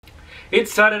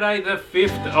It's Saturday the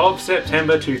 5th of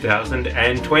September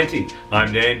 2020.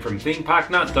 I'm Dan from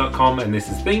ThemeParkNut.com and this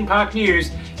is Theme Park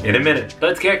News in a minute.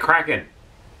 Let's get cracking.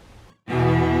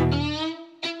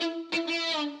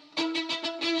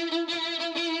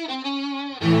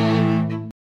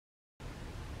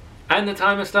 And the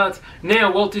timer starts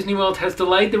now. Walt Disney World has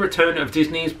delayed the return of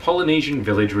Disney's Polynesian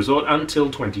Village Resort until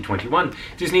 2021.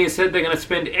 Disney has said they're going to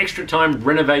spend extra time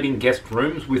renovating guest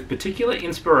rooms with particular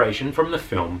inspiration from the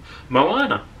film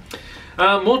Moana.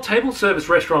 More table service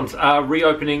restaurants are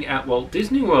reopening at Walt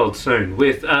Disney World soon,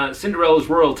 with Cinderella's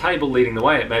Royal Table leading the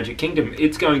way at Magic Kingdom.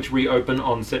 It's going to reopen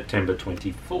on September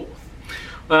 24th.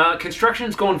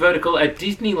 Construction's gone vertical at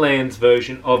Disneyland's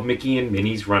version of Mickey and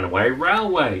Minnie's Runaway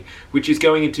Railway, which is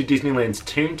going into Disneyland's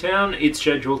Toontown. It's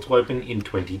scheduled to open in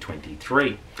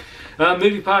 2023.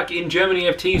 Movie Park in Germany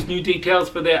have teased new details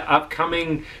for their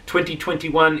upcoming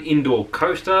 2021 indoor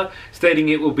coaster, stating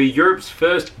it will be Europe's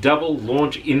first double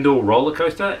launch indoor roller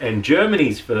coaster and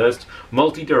Germany's first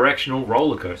multi-directional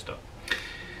roller coaster.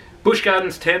 Busch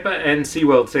Gardens Tampa and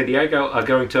SeaWorld San Diego are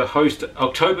going to host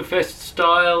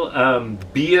Oktoberfest-style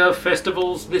beer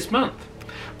festivals this month.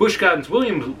 Busch Gardens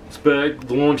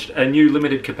Williamsburg launched a new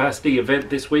limited capacity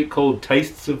event this week called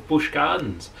Tastes of Busch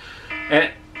Gardens.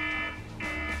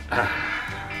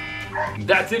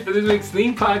 That's it for this week's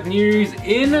Theme Park News.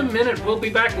 In a minute, we'll be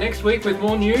back next week with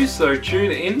more news, so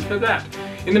tune in for that.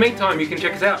 In the meantime, you can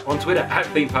check us out on Twitter at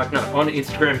ThemeParkNut, on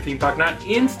Instagram ThemeParkNut,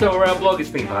 Insta or our blog is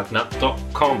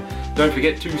ThemeParkNut.com. Don't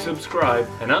forget to subscribe,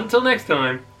 and until next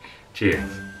time,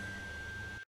 cheers.